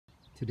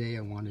Today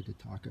I wanted to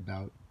talk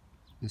about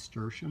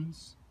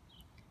nasturtiums,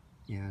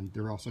 and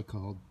they're also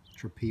called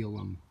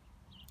Tropaeolum.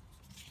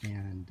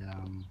 And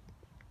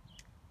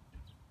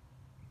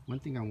one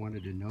thing I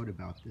wanted to note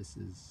about this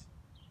is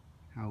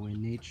how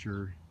in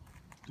nature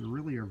there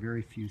really are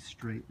very few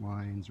straight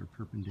lines or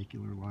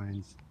perpendicular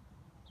lines.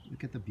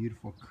 Look at the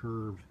beautiful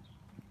curve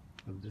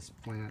of this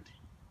plant,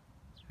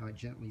 how it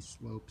gently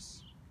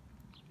slopes.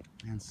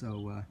 And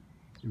so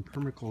in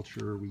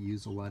permaculture we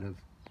use a lot of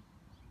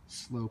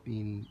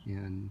sloping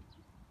and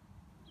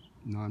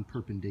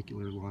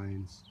non-perpendicular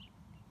lines.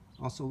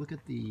 Also, look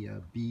at the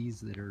bees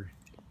that are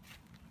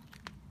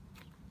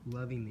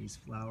loving these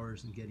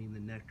flowers and getting the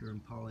nectar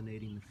and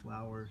pollinating the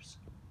flowers.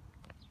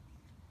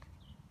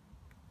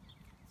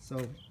 So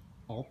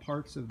all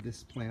parts of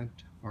this plant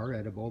are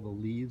edible, the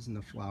leaves and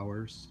the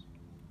flowers,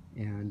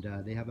 and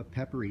they have a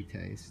peppery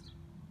taste.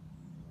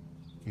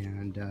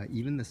 And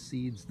even the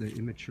seeds, the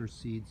immature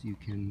seeds, you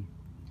can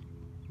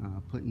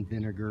put in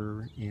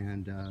vinegar,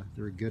 and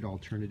they're a good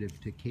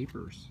alternative to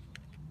capers.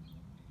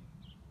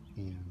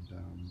 And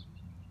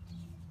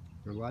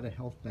there are a lot of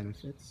health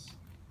benefits.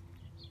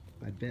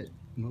 I bet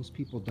most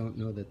people don't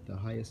know that the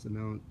highest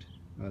amount,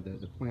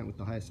 the plant with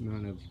the highest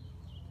amount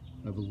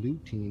of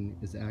lutein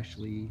is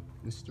actually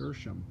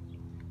nasturtium.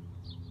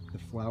 The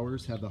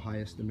flowers have the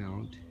highest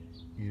amount,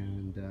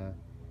 and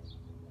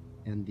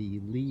the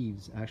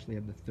leaves actually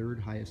have the third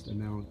highest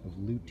amount of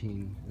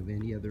lutein of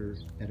any other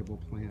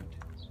edible plant.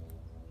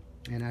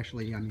 And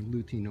actually, I mean,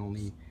 lutein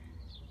only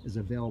is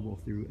available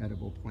through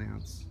edible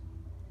plants.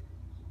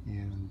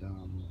 And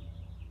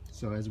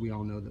so as we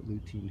all know, that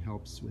lutein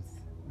helps with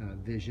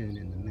vision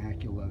and the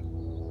macula.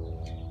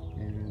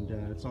 And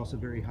it's also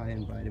very high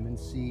in vitamin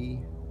C.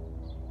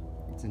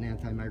 It's an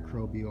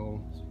antimicrobial.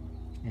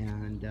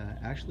 And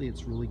actually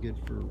it's really good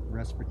for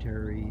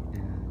respiratory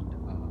and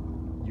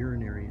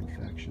urinary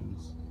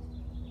infections.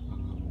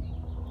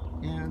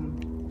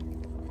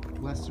 And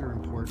lesser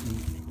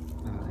important,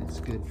 it's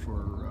good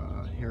for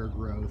hair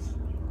growth.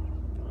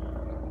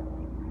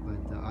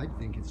 But I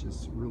think it's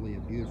just really a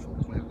beautiful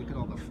plant. Look at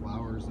all the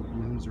flowers, the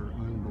blooms are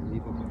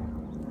unbelievable.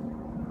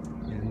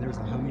 And there's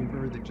a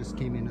hummingbird that just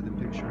came into the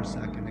picture a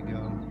second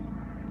ago.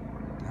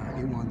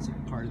 It wants a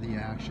part of the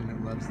action.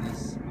 It loves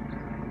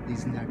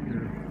these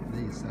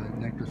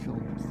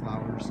nectar-filled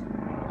flowers.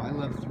 I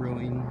love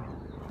throwing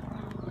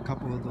a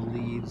couple of the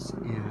leaves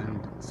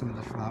and some of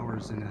the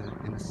flowers in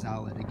a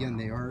salad. Again,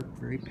 they are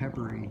very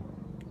peppery,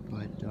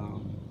 but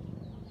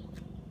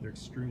they're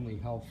extremely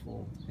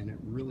helpful, and it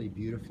really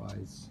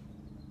beautifies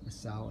a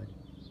salad.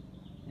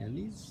 And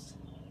these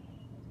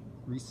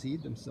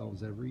reseed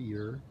themselves every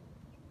year,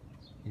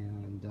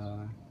 and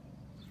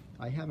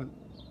I haven't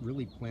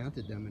really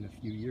planted them in a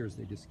few years.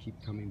 They just keep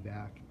coming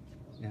back,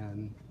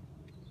 and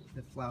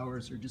the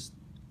flowers are just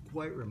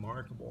quite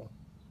remarkable.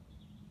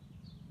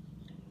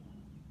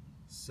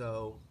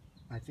 So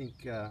I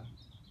think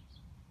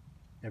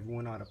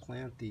everyone ought to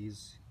plant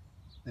these.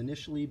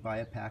 Initially, buy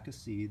a pack of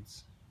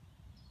seeds,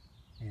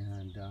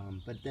 and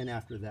but then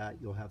after that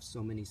you'll have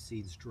so many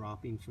seeds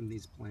dropping from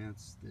these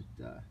plants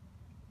that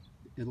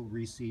it'll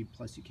reseed,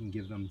 plus you can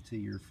give them to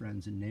your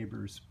friends and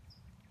neighbors.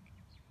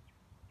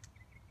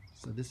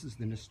 So this is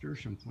the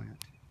nasturtium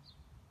plant.